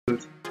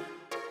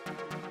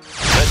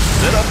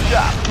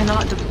shop.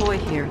 Cannot deploy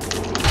here.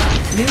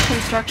 New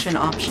construction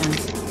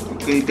options.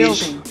 Okay,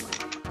 Building.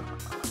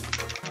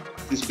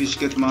 This bitch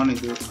get money,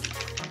 dude.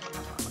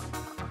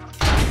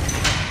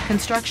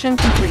 Construction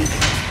complete.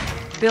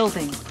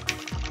 Building.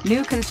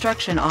 New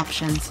construction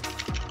options.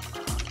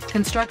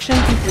 Construction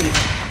complete.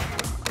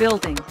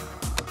 Building.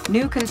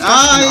 New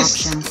construction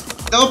options.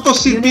 The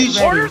opposite Unit bitch.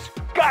 ready. Orders?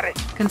 Got it.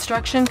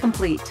 Construction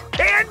complete.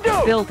 Can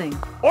do. Building.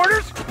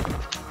 Orders?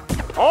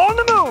 On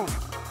the move.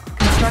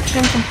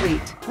 Construction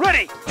complete.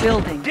 Ready.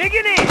 Building.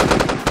 Digging in.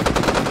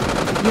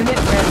 Unit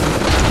ready.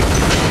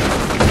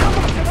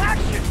 Some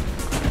action.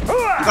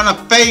 I'm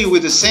gonna pay you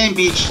with the same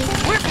bitch.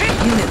 We're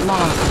taking. Unit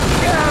lost.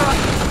 Yeah.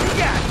 You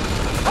got it.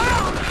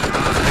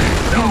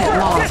 Unit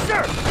lost. Yes,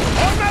 sir.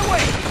 On my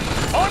way.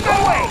 On my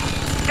way.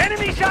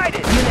 Enemy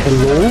sighted.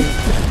 Unit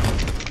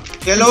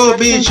Hello,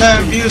 bitch. I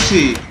am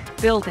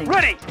Busey. Building.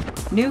 Ready.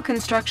 New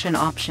construction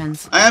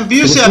options. I am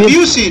Busey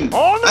abusing.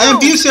 On the I am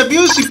move. Busey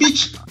abusing,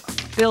 bitch.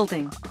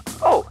 Building.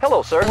 Oh,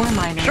 hello, sir. Ore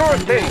miner Sure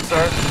under thing, attack.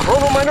 sir.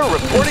 Chrono miner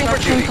reporting for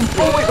Construction duty.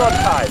 complete. Always on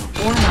time.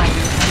 Ore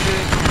miner under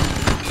attack.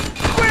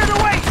 Squared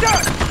away, sir.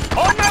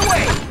 On my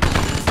way.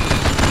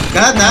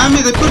 God damn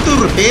it, I put to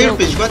repair,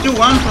 bitch. What do you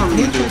want from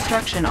me, New dude?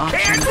 construction Can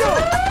options. do.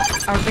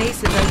 Our base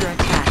is under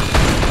attack.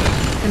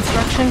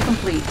 Construction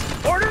complete.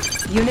 Orders?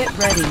 Unit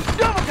ready.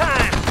 Double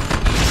time.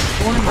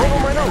 Ore Chrono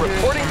miner miner under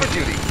reporting for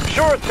attack. duty.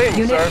 Sure thing,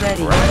 Unit sir.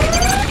 ready.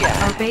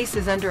 Yeah. Our base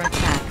is under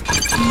attack.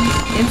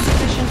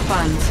 Insufficient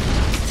funds.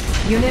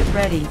 Unit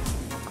ready.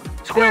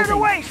 Squared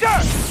Building. away,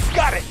 sir.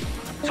 Got it.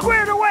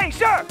 Squared away,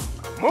 sir.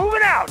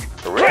 Moving out.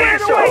 Ready,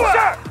 Squared sir. away,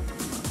 sir.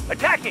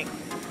 Attacking.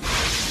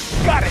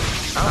 Got it.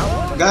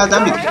 God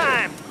damn Double it.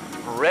 time.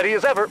 Ready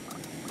as ever.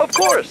 Of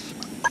course.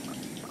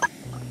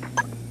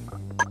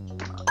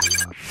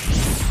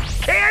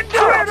 Can do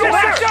it,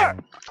 yes, sir.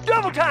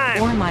 Double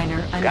time. Ore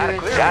miner under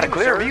attack. Got a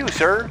clear view,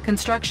 sir.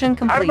 Construction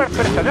complete.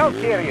 personnel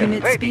carrier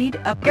Unit speed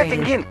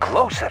upgraded. in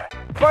closer.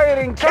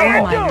 Firing. Ore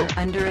Can miner do.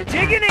 under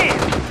attack. Digging in.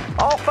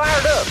 All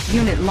fired up.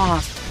 Unit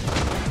lost.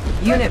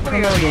 Unit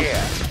promoted.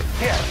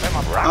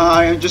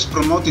 I am just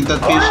promoting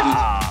that bitch,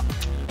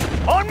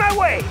 dude. On my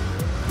way.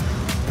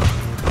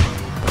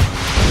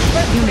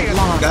 Unit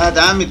lost. God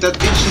damn it, that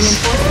bitch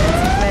is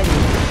Reinforcements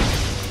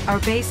ready. Our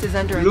base is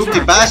under lucky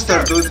attack.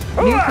 bastard, dude.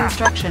 New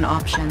construction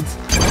options.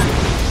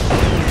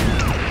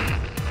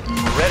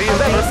 Ready Our as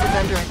base ever. is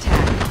under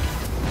attack.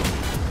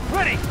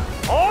 Ready.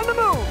 On the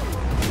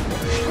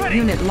move. Ready.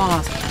 Unit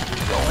lost.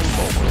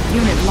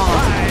 Unit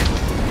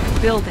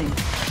lost. Building.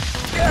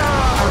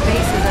 Our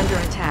base is under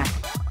attack.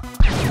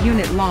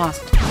 Unit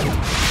lost.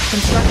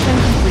 Construction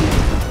complete.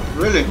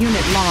 Really?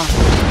 Unit lost.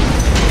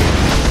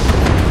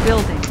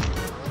 Building.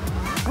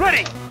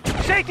 Ready.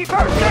 Safety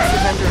first, Base sir.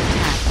 is under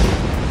attack.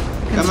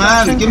 Come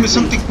Construction on, give me complete.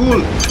 something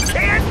cool.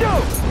 Can do.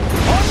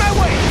 On my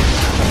way.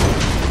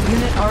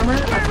 Unit armor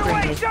Squared away,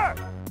 upgraded. sir.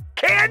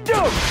 Can do.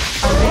 Our base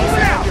Moving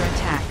is out. under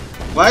attack.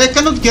 Why I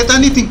cannot get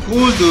anything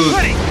cool, dude?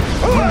 Ready. Unit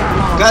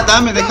lost. God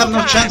damn it, I have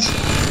no chance.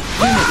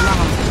 Unit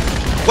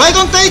lost. Why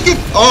don't take it?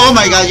 Oh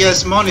my god,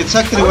 yes, money.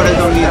 Exactly what I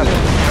don't need.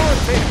 Sure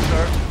thing,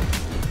 sir.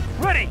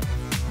 Ready.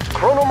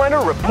 Chrono miner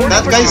reporting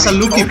That for guy's a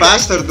duty. lucky Okay.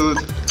 bastard, dude.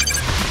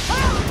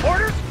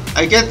 Orders.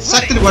 I get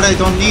exactly what I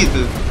don't need,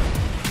 dude.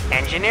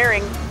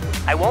 Engineering.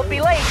 I won't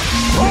be late. Unit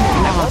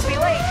I won't lost. be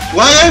late.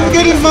 Why I'm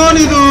getting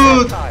money,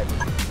 dude?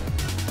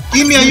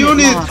 Give me a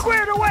unit. lost.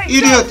 Squared away,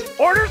 Idiot. sir.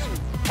 Orders.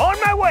 On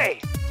my way.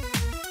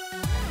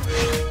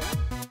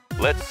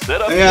 Let's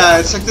set up. Yeah,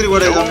 exactly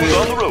what I don't Jones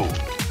on need. the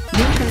road.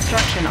 New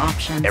construction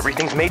options.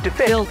 Everything's made to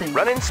fit. Building.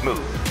 Running smooth.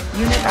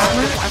 Unit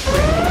armor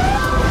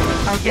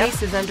upgraded. Our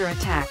base is under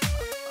attack.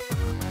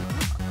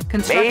 Made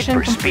Construction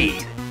for complete.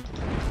 speed.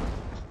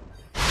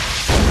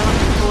 Cannot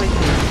deploy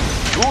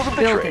here. Tools of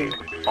the Building.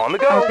 trade. On the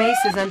Our go.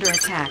 base is under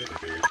attack.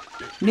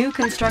 New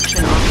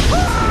construction options.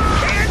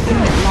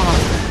 Unit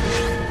lost.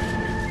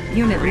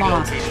 Unit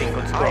lost. Relocating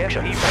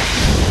construction.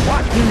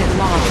 Unit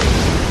lost.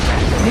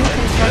 New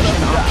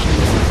construction options.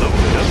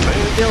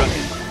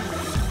 Building.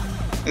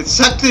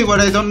 Exactly what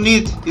I don't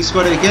need is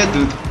what I get,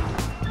 dude.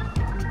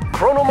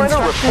 Chrono miner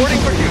Construction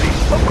reporting for duty.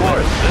 Of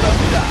course. Set up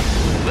shop.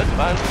 Let's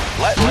find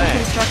flat New land.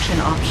 construction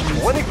options.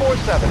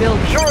 24/7.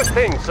 Building. Sure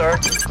thing, sir.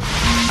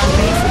 Our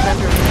base is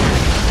under attack.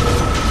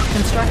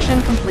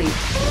 Construction complete.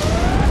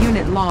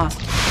 Unit lost.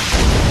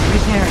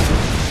 Repairing.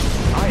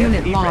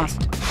 Unit lost.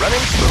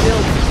 Running smooth.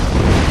 Building.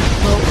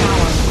 Low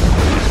power.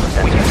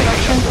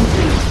 Construction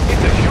complete.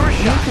 It's a sure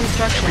New shot.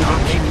 construction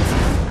options.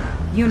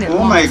 Unit Oh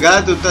lost. my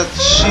god, dude, that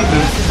shit, Base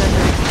dude. is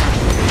under attack.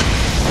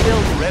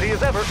 Building. Ready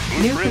as ever.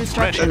 New Blueprint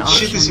construction That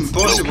shit is options.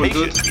 impossible,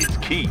 Location dude. is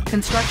key.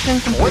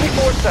 Construction complete.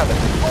 24/7.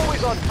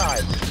 Always on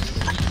time.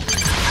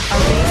 Our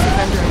base is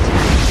under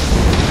attack.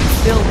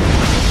 Building.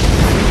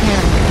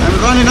 Repairing. I'm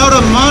running out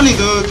of money,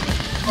 dude.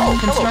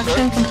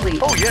 Construction complete.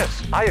 Oh yes,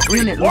 I agree.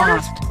 Unit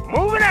Orders. lost.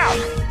 Moving out.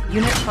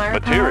 Unit firepower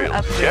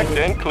Materials checked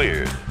upgraded. and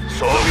cleared.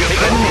 Soviet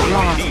Unit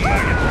lost.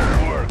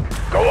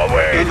 Go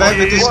away. Hey,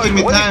 baby, just give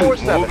me time.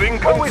 24/7.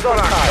 Moving Always on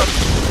time.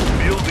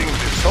 Building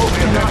the Soviet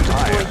Cannot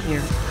Empire. deploy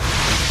here.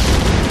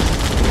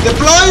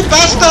 Deploy,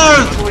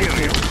 bastard! Deploy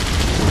here.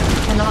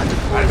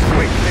 As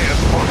quickly as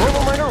possible.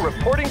 Chrono miner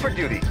reporting for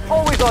duty.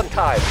 Always on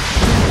time.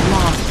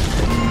 Lost.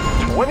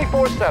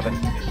 24/7.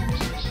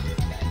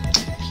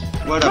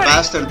 What a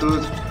bastard,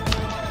 dude.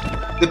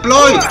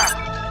 Deploy!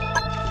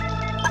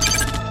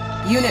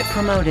 Unit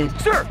promoted.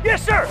 Sir,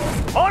 yes, sir.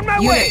 On my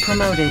way. Unit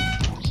promoted.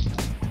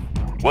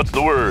 What's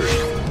the word?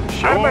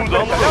 Shows on the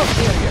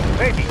road.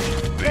 Ready.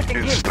 The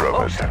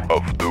instrument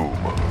of doom,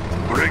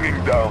 bringing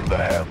down the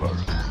hammer.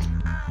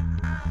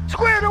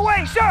 Squared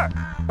away, sir.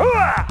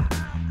 Hooah!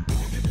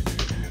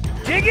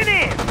 Digging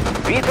in.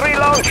 V3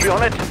 launch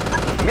unit.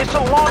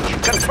 Missile launch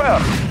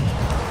confirmed.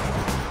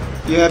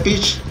 Yeah,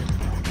 Peach.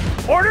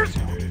 Orders.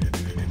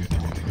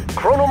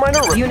 Chrono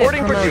miner Unit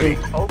reporting for promoted.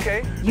 duty.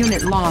 Okay.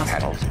 Unit lost.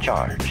 Panels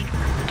charged.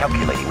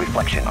 Calculating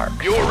reflection arc.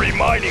 Your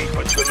remining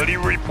facility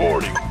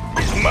reporting.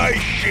 Is my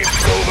ship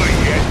over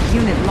yet?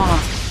 Unit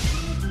lost.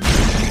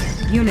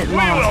 Unit We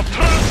will lost.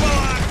 trample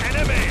our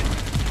enemies.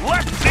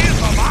 Let's see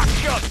some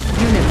action.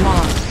 Unit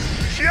lost.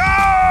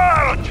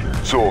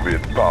 Charge!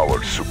 Soviet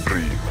power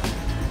supreme.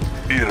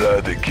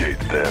 Eradicate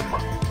them.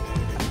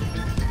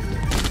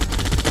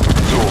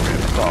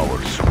 Soviet power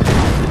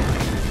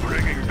supreme.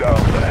 Bringing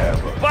down the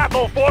hammer.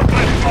 Battle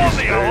fortress on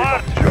the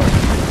alert. Just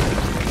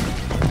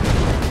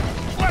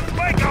Let's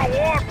make a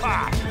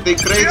warpath. Take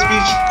trades,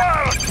 Peach.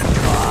 Charge!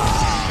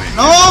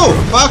 No!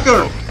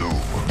 Fucker! doom.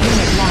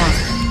 Unit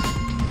lost.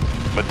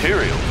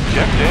 Material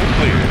checked and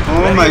cleared.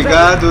 Oh my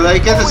god, dude. I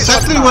get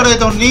exactly what I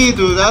don't need,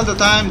 dude, all the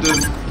time,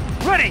 dude.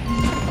 Ready.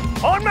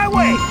 On my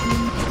way.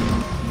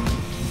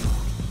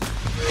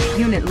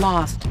 Unit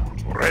lost.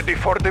 Ready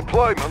for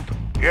deployment.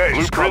 Yes,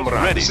 Blueprints comrade.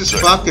 ready, This is sir.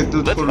 fucking,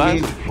 dude, Let's for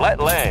find me. some flat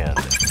land.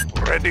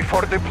 Ready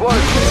for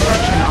deployment.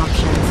 Construction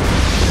options.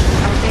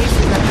 Our base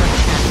is under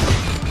attack.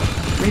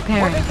 What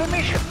Repairing. is the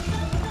mission?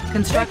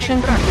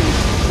 Construction complete.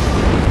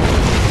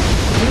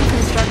 New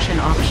construction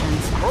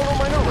options. Chrono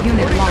miner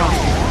Unit reporting for lost.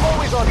 duty.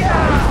 Always on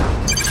time.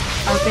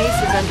 Our base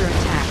is under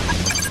attack.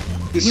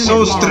 It's Unit so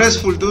lost.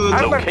 stressful, dude.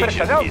 Armored Location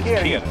personnel is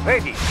carrier key.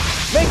 ready.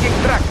 Making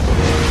track.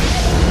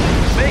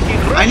 Making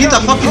I need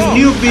a fucking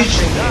new bitch.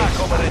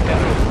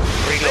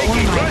 Ore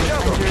miner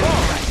under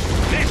attack.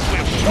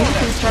 New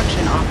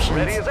construction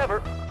Ready options. as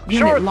ever. Unit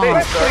Sure thing,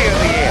 lost. sir. Clear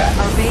the air.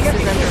 Our base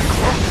is under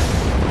attack.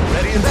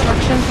 Ready as ever.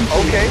 Construction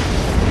complete. Okay.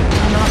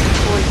 Cannot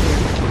deploy here.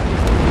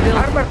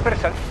 Building. Armored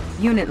person.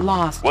 Unit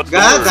lost. What's the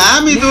God word?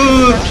 damn it, New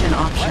dude. construction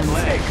options.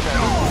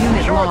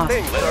 Unit Sure lost.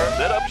 thing, Let's sir.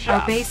 set up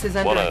shop. Our base is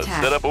under Wanna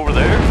attack. set up over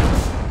there?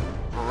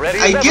 Ready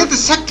as I ever. get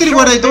exactly Sure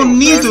what I don't thing,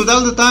 need, sir. dude,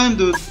 all the time,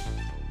 dude.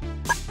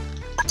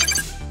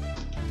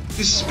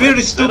 This is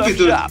very Set up stupid,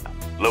 dude. shop.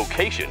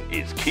 Location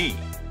is key.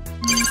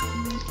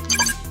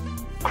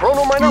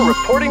 Chrono miner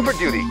reporting for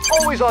duty.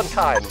 Always on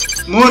time.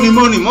 Money,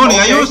 money, money.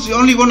 I Okay.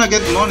 only wanna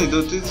get money,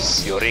 dude.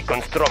 It's... Your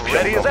reconstruction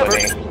Ready as ever.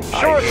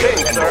 Sure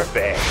thing, sir.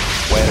 Where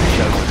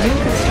shall New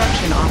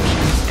construction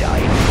options.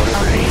 die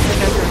Our base is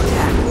under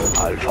attack.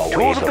 Alpha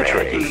Tools of the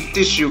trade.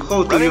 Teach you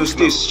how to use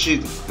this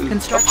shit, dude.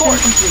 Construction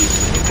complete.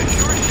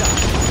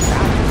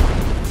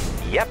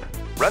 Yep,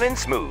 running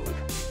smooth.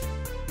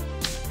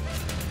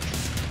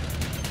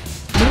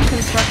 New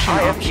construction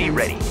IFG options.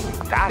 ready.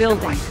 Fast and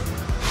Building. light.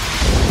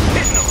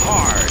 Hitting them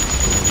hard.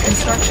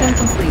 Construction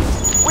complete.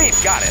 We've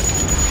got it.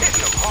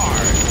 Hitting them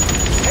hard.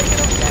 Taking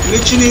them down.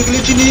 Glitchini,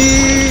 glitchini.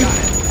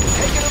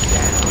 Taking them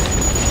down.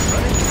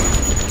 Running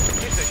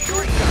smooth. It's a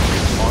sure shot.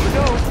 On the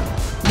go.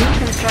 New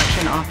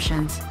construction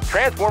options.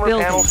 Transformer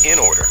Building. panels in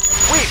order.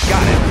 We've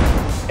got it.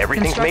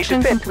 Everything's made to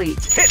Construction fit. complete.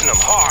 Hitting them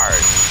hard.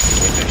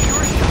 It's a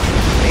sure shot.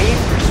 Made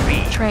for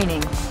speed.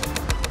 Training.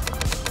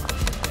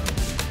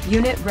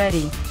 Unit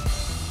ready.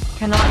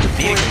 Cannot Needing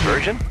deploy here.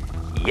 conversion?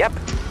 Yep.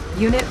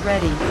 Unit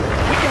ready.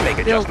 We can make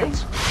Building.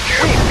 adjustments.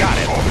 We've got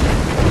it.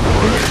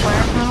 Unit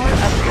firepower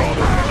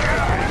upgraded.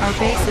 Our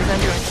base is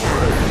under attack.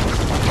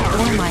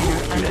 Ore miner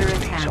under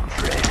attack.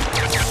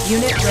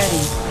 Unit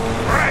ready.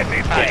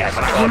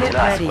 Unit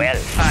ready. Well,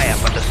 I am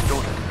but a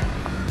student.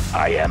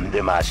 I am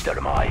the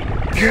mastermind.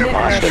 Unit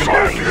ready.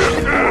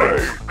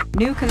 Mastermind.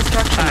 New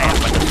construction I am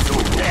but a options.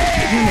 student.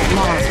 Unit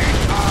lost.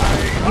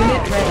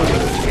 Unit ready.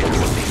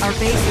 Our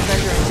base is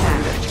under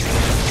attack.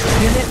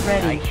 Unit I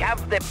ready.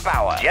 have the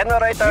power.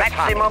 Generator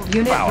maximum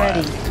Unit power.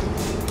 ready.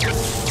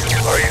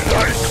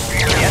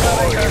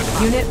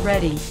 Generator Unit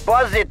ready.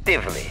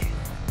 positively.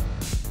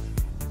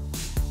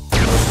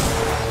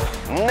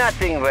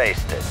 Nothing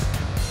wasted.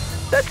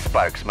 That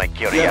sparks my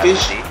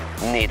curiosity.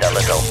 Need a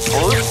little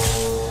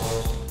boost?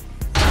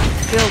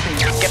 Building.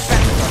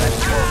 Capacitor at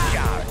full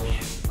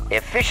charge.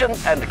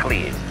 Efficient and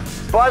clean.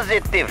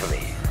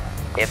 Positively.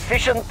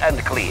 Efficient and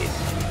clean.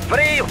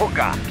 Free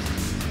hookups.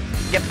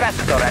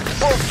 Capacitor at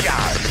full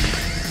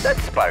charge. That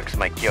sparks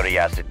my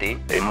curiosity.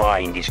 A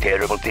mind is a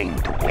terrible thing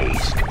to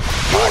waste.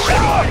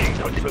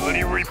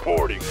 Facility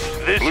reporting.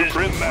 This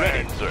Blueprints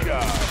ready, sir.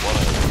 Wanna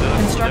set up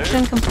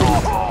Construction complete.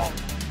 over there?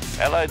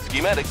 Allied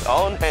schematics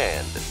on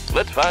hand.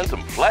 Let's find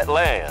some flat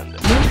land.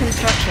 New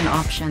construction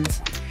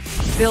options.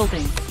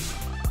 Building.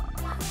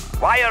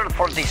 Wired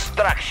for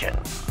destruction.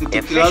 Need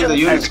to kill all the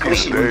units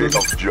possible, Day dude.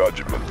 of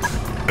judgment.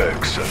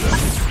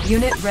 Excellent.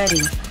 Unit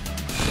ready.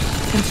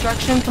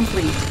 Construction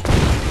complete.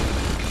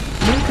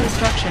 New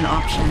construction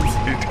options.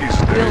 It is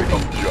day Building.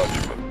 of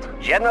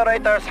judgment.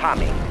 Generators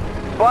humming.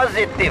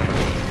 Positively.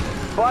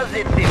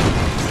 Positively.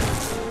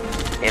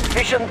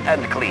 Efficient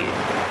and clean.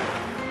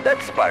 That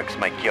sparks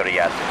my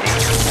curiosity.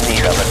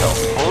 Need a little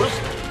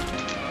boost?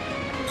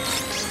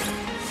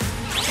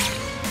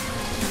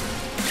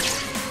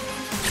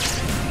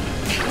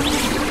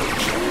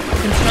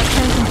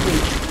 Construction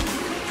complete.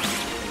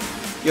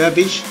 Yeah,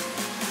 bitch.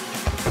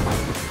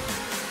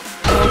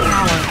 Low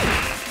power.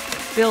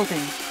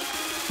 Building.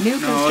 New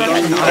No,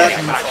 construction don't do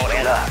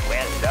that.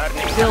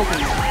 options.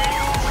 Building.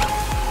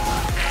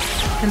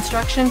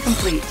 Construction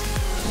complete.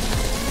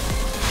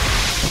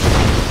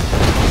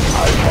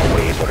 Alpha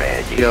wave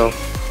ready. Yo.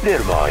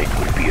 Their mind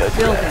will be at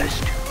Building.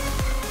 rest.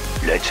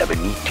 Let's have a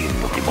meeting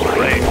of the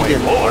brain.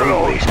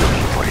 Always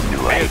looking for a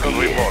new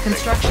idea.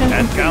 Construction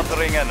complete.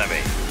 Encountering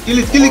enemy. Kill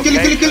it, kill it, kill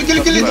it, kill it, kill it, kill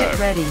it, kill it. Unit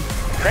ready.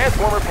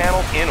 Transformer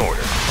panels in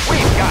order.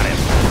 We've got him.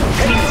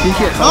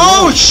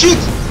 Oh shit!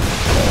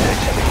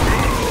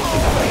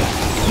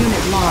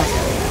 Unit lost.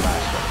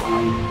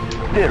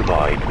 Their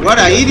mind will What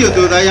an idiot,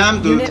 dude, I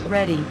am, dude. Unit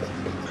ready.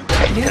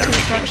 New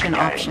construction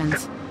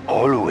options.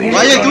 always. Why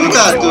I do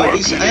that,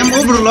 dude? I am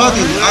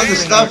overloading all the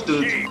stuff,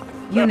 dude.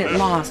 Unit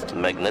lost.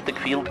 Magnetic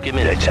field Let's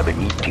commenced. have a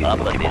meeting of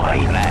the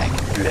mind.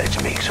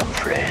 Let's make some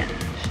friends.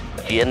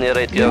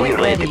 Generate your Unit We're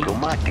on ready.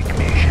 diplomatic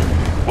mission.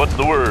 What's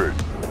the word?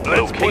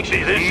 Let's put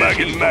this back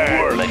in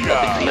man.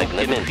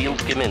 Magnetic field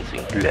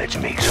commencing. Let's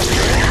make some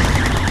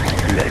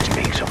friends. Let's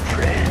make some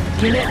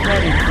friends. Unit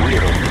ready.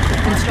 We're on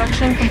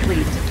Construction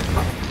complete.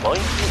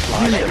 Point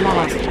Unit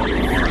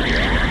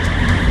lost.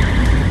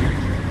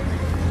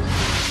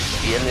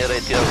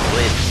 Generator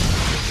ready.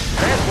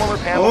 Transformer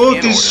panels Oh,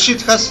 in this order.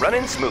 shit has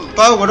Running smooth.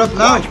 power up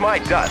now. Watch my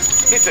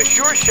dust. It's a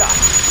sure shot.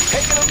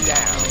 Taking them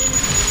down.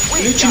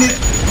 We Glitching got it.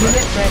 it.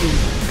 Unit ready.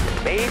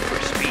 Made for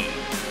speed.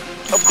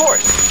 Of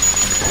course.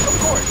 Of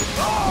course.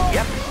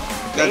 Yep.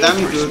 God Made damn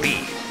it, for dude.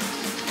 speed.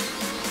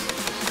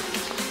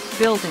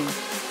 Building.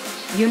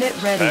 Unit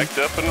ready. Packed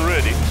up and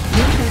ready.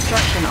 New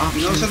construction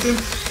You know options. something?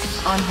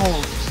 On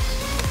hold.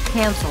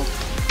 Cancelled.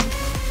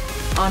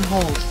 On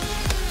hold.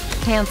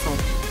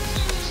 Cancelled.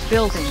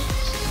 Building.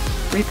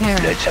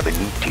 Repairing. Let's have a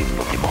meeting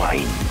of the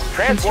mind.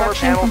 Transformer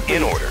Construction panels complete.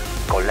 in order.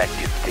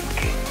 Collective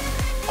thinking.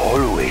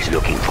 Always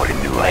looking for a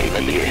new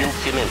idea.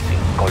 Commencing.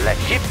 Collect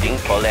shifting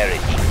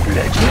polarity.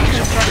 Let's New make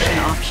some construction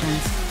friends.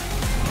 options.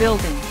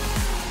 Building.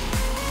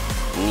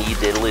 Need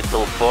a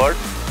little fort?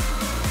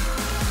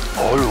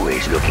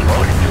 Always looking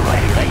for a new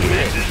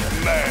idea. This is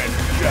man's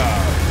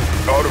job.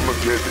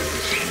 Armageddon.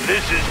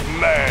 This is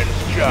man's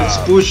Let's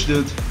job. push,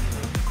 dude.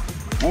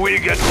 We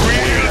get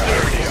real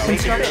dirty.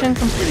 Construction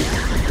complete.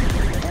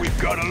 We've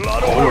got a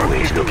lot of work.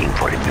 Always looking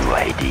for a new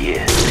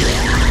idea.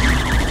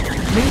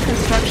 New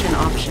construction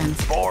options.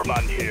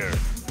 Foreman here.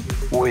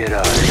 Where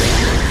are they?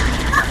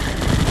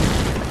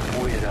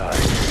 Where are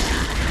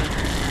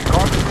they?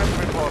 Conference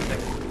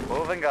reporting.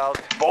 Moving out.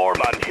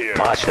 Foreman here.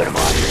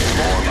 Mastermind.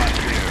 Foreman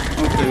here.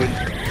 Okay.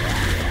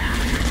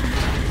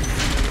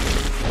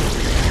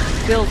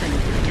 Building.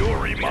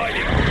 Yuri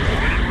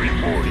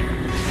reporting.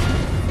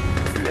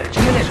 Let's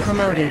Unit make some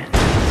promoted.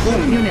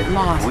 friends. Unit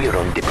lost. We're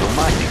on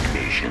diplomatic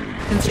mission.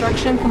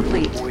 Construction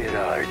complete. Where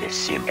are the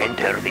sim?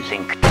 Enter the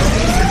think. Base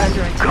is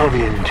under attack. Come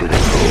into the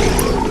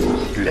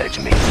fold. Let's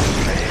make some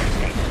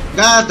friends.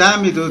 God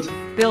damn it, dude.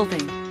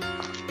 Building.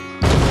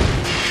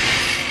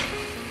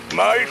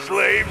 My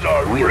slaves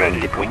are We're on ready.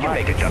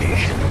 diplomatic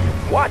mission.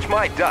 Watch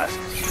my dust.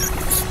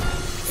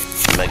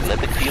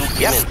 Magnetic field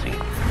commencing.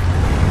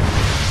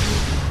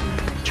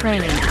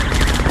 Training.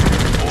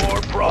 More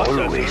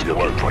processors Always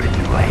looking working. for a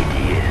new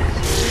idea.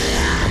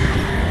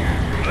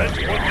 Let's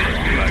put this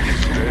back in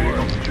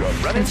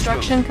store.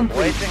 Construction complete.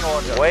 Waiting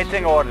order.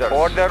 Waiting order.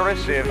 Order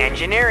received.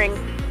 Engineering.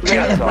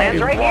 Unit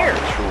Plans ready. right here.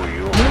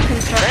 New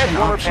construction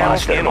Transformer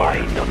options. panels in order.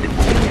 Mastermind on the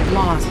move. Unit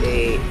lost.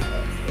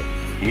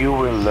 You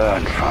will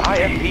learn from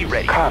IFP me.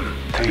 ready. Come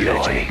to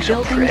let's make some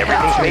Building friends.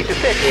 captured. Made to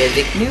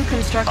fit. New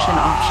construction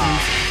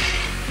options.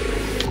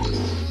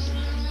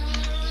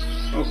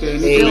 Okay, I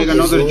need to make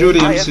another Yuri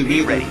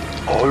MCV, ready. dude.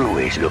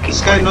 Always looking This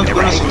for guy a not new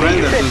gonna idea.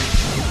 surrender,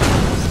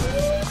 dude.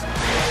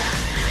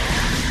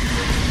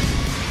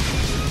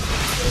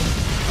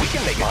 We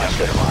can make it.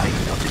 Mastermind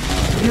on the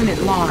move. Unit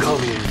lost.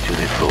 Come into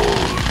the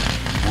fold.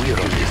 We're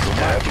on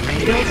diplomatic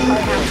Building mission.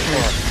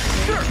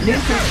 captured. New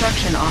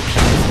construction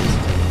options.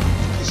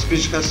 This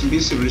bitch has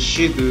invisible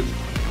shit, dude.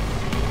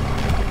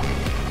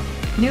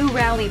 New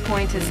rally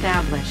point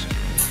established.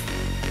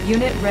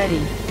 Unit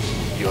ready.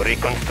 Yuri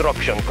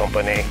Construction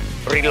Company.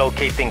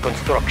 Relocating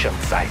construction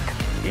site.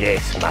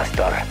 Yes,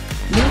 master.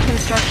 New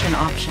construction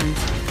options.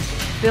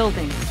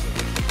 Building.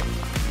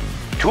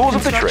 Tools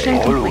of the Construction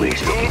trade.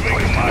 complete. Always looking for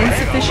a new idea.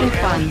 Insufficient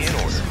funds.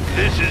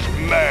 This is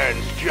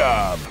man's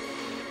job.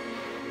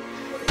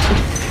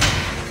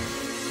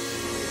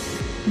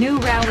 New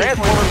rally point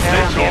Transformer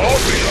panels in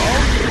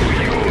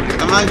established. order.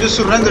 Come on, just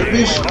surrender,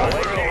 bitch.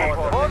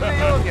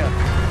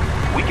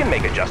 We can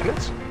make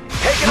adjustments.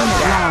 Taking them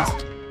Unit down.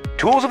 lost.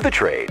 Tools of the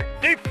trade.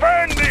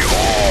 Defend the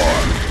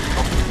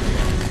ore.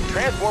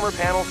 Transformer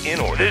panels in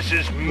order. This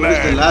is What is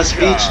the man's last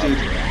job. speech, dude?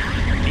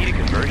 Need a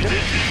conversion?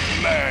 This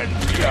is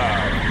man's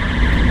job.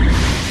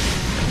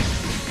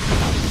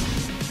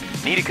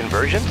 Need a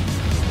conversion?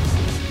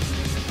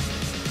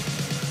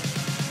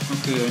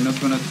 Okay, I'm not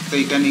gonna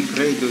take any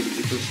grade, dude,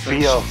 because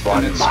Feel that's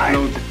one gonna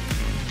mind. explode.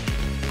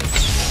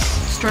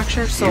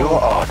 Structure Your sold.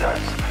 orders,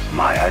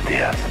 my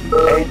ideas.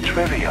 A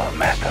trivial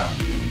matter.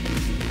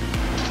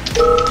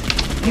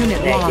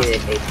 Unit lost.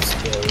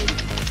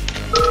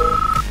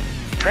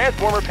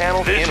 Transformer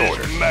panels This in is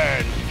order.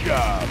 man's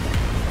job.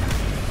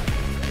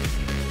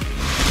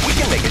 We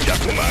can make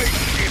adjustments. My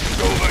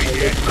ship's over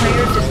yet.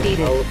 Player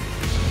defeated.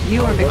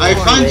 You are I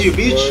victorious. found you,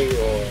 bitch!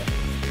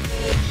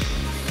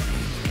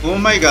 Oh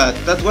my god,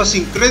 that was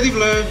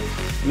incredible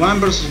 1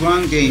 versus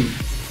 1 game.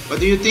 What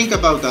do you think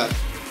about that?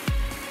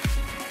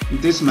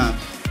 This map.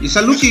 It's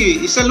a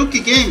lucky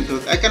game,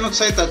 dude. I cannot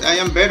say that I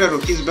am better or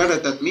he's better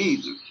than me,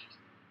 dude.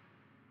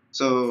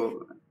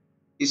 So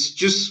it's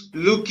just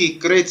lucky,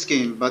 great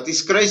game, but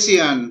it's crazy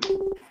and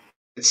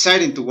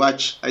exciting to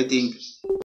watch, I think.